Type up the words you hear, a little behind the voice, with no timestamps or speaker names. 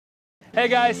Hey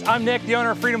guys, I'm Nick, the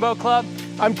owner of Freedom Boat Club.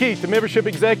 I'm Keith, the membership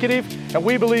executive, and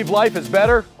we believe life is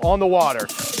better on the water.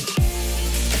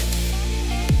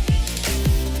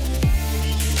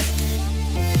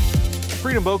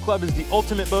 Freedom Boat Club is the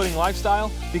ultimate boating lifestyle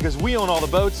because we own all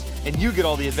the boats and you get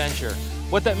all the adventure.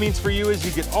 What that means for you is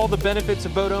you get all the benefits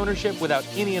of boat ownership without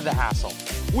any of the hassle.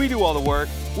 We do all the work,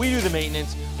 we do the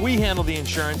maintenance, we handle the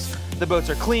insurance. The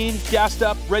boats are clean, gassed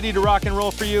up, ready to rock and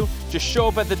roll for you. Just show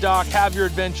up at the dock, have your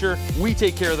adventure, we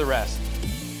take care of the rest.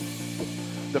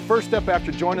 The first step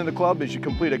after joining the club is you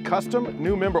complete a custom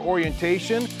new member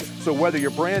orientation. So whether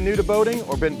you're brand new to boating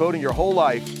or been boating your whole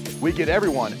life, we get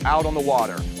everyone out on the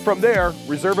water. From there,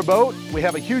 reserve a boat. We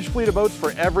have a huge fleet of boats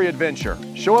for every adventure.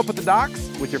 Show up at the docks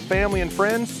with your family and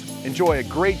friends. Enjoy a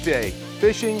great day.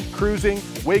 Fishing, cruising,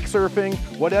 wake surfing,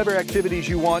 whatever activities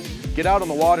you want, get out on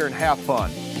the water and have fun.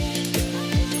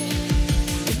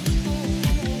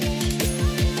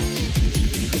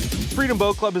 Freedom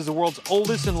Boat Club is the world's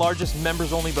oldest and largest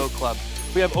members-only boat club.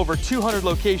 We have over 200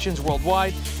 locations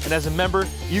worldwide, and as a member,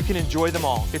 you can enjoy them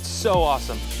all. It's so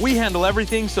awesome. We handle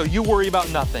everything, so you worry about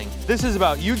nothing. This is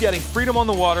about you getting freedom on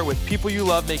the water with people you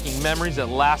love, making memories that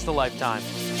last a lifetime.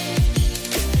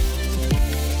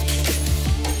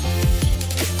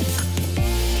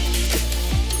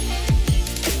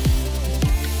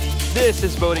 This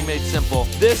is boating made simple.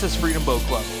 This is Freedom Boat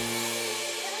Club.